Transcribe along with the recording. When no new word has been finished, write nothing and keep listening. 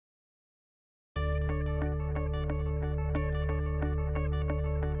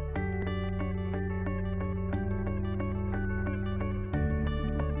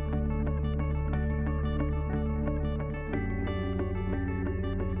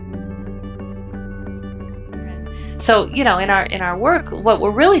So, in our work, what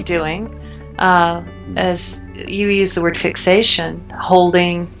we're really doing, as you use the word fixation,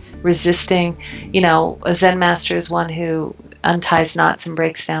 holding, resisting, a Zen master is one who unties knots and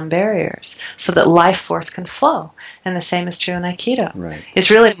breaks down barriers so that life force can flow. And the same is true in Aikido. Right. It's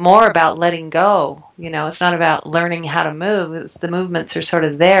really more about letting go. It's not about learning how to move. The movements are sort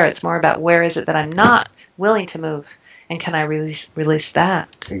of there. It's more about where is it that I'm not willing to move, and can I release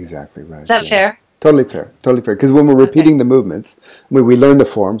that? Exactly right. Is that fair? Totally fair. Totally fair. Because when we're repeating the movements, when we learn the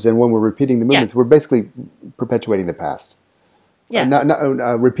forms, and when we're repeating the movements, we're basically perpetuating the past. Yeah.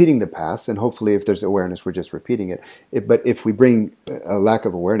 Not repeating the past, and hopefully if there's awareness, we're just repeating it. But if we bring a lack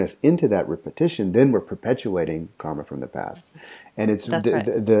of awareness into that repetition, then we're perpetuating karma from the past. And it's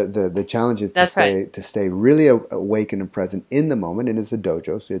the challenge is to stay really awake and present in the moment. And it's a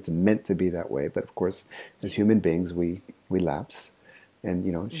dojo, so it's meant to be that way. But of course, as human beings, we lapse,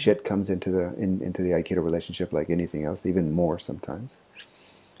 and shit comes into the Aikido relationship like anything else, even more sometimes.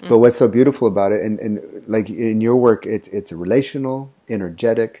 But what's so beautiful about it, and like in your work, it's relational,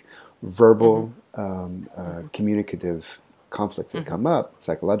 energetic, verbal, communicative conflicts that come up,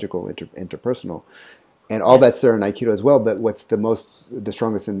 psychological, interpersonal, and all that's there in Aikido as well. But what's the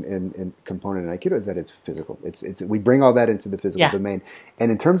strongest in component in Aikido is that it's physical. It's we bring all that into the physical domain.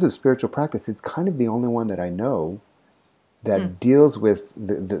 And in terms of spiritual practice, it's kind of the only one that I know that deals with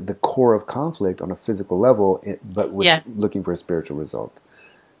the core of conflict on a physical level, but with looking for a spiritual result.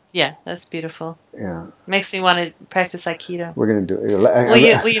 Yeah, that's beautiful. Yeah, makes me want to practice Aikido. We're gonna do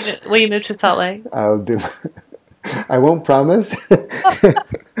it. Will you move to Salt Lake? I'll do. I won't promise,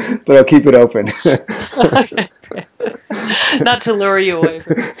 but I'll keep it open. Okay. Not to lure you away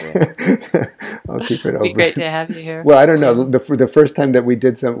from it. I'll keep it open. It'd be great to have you here. Well, I don't know. The first time that we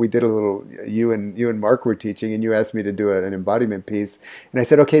did a little. You and Mark were teaching, and you asked me to do an embodiment piece, and I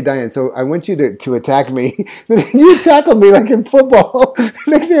said, "Okay, Diane. So I want you to attack me." You tackled me like in football.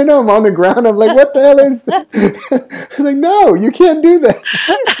 Next thing I know, I'm on the ground. I'm like, "What the hell is that?" I'm like, "No, you can't do that."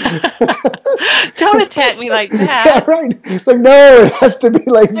 Don't attack me like that. Yeah, right. It's like, no, it has to be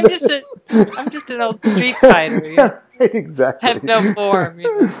like this. I'm just an old street fighter. Yeah, right, exactly. I have no form.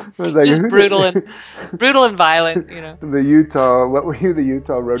 Like, just brutal and violent. The Utah. What were you? The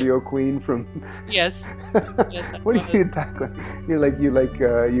Utah rodeo queen from? Yes. What are you tackling? You.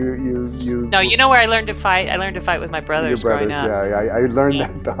 No, you know where I learned to fight? I learned to fight with my brothers. Your brothers, growing up. Yeah. I learned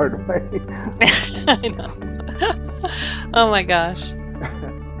that the hard way. I know. Oh my gosh.